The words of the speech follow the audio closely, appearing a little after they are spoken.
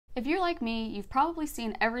If you're like me, you've probably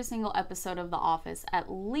seen every single episode of The Office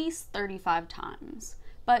at least 35 times.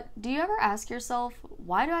 But do you ever ask yourself,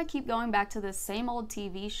 why do I keep going back to this same old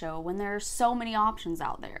TV show when there are so many options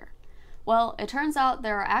out there? Well, it turns out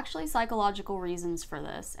there are actually psychological reasons for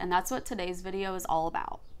this, and that's what today's video is all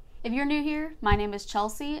about. If you're new here, my name is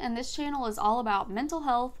Chelsea, and this channel is all about mental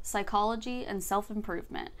health, psychology, and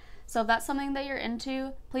self-improvement. So if that's something that you're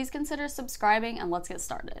into, please consider subscribing and let's get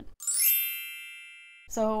started.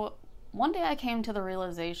 So one day I came to the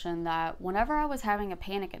realization that whenever I was having a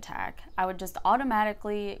panic attack, I would just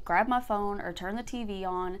automatically grab my phone or turn the TV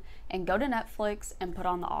on and go to Netflix and put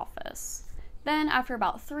on The Office. Then after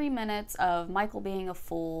about 3 minutes of Michael being a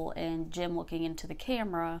fool and Jim looking into the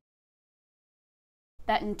camera,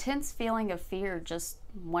 that intense feeling of fear just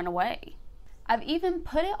went away. I've even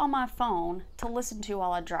put it on my phone to listen to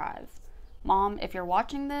while I drive. Mom, if you're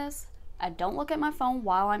watching this, I don't look at my phone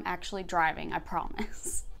while I'm actually driving, I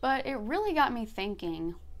promise. But it really got me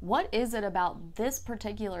thinking, what is it about this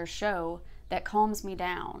particular show that calms me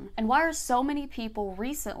down? And why are so many people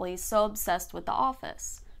recently so obsessed with The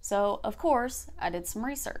Office? So, of course, I did some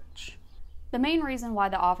research. The main reason why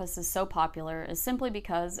The Office is so popular is simply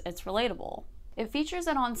because it's relatable. It features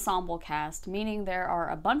an ensemble cast, meaning there are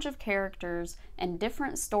a bunch of characters and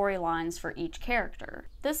different storylines for each character.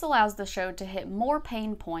 This allows the show to hit more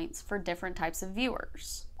pain points for different types of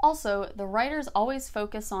viewers. Also, the writers always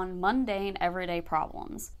focus on mundane, everyday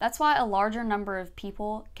problems. That's why a larger number of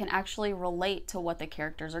people can actually relate to what the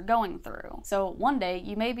characters are going through. So one day,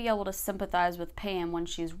 you may be able to sympathize with Pam when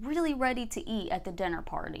she's really ready to eat at the dinner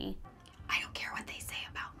party. I don't care what they say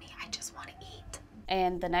about me, I just want to eat.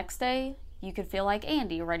 And the next day, you could feel like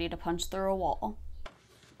Andy, ready to punch through a wall.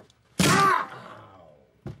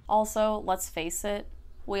 Also, let's face it,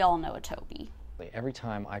 we all know a Toby. Every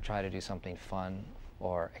time I try to do something fun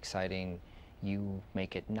or exciting, you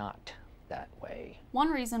make it not that way. One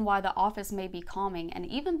reason why The Office may be calming and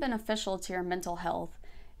even beneficial to your mental health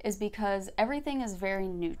is because everything is very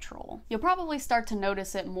neutral. You'll probably start to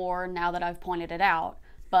notice it more now that I've pointed it out,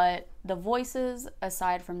 but the voices,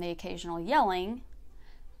 aside from the occasional yelling,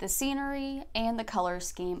 the scenery and the color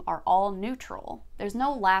scheme are all neutral. There's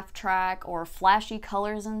no laugh track or flashy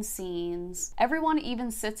colors and scenes. Everyone even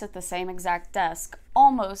sits at the same exact desk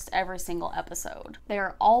almost every single episode. They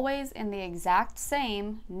are always in the exact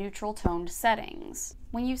same neutral toned settings.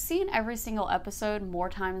 When you've seen every single episode more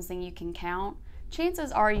times than you can count,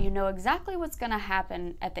 chances are you know exactly what's gonna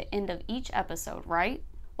happen at the end of each episode, right?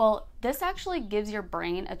 Well, this actually gives your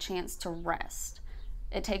brain a chance to rest.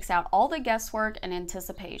 It takes out all the guesswork and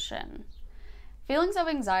anticipation. Feelings of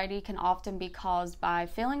anxiety can often be caused by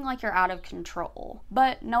feeling like you're out of control,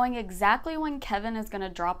 but knowing exactly when Kevin is going to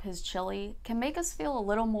drop his chili can make us feel a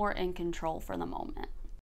little more in control for the moment.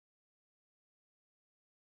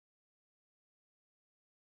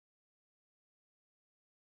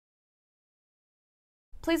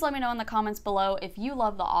 Please let me know in the comments below if you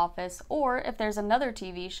love The Office or if there's another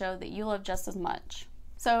TV show that you love just as much.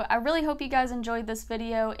 So I really hope you guys enjoyed this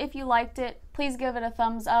video. If you liked it, please give it a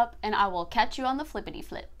thumbs up and I will catch you on the flippity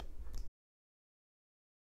flip.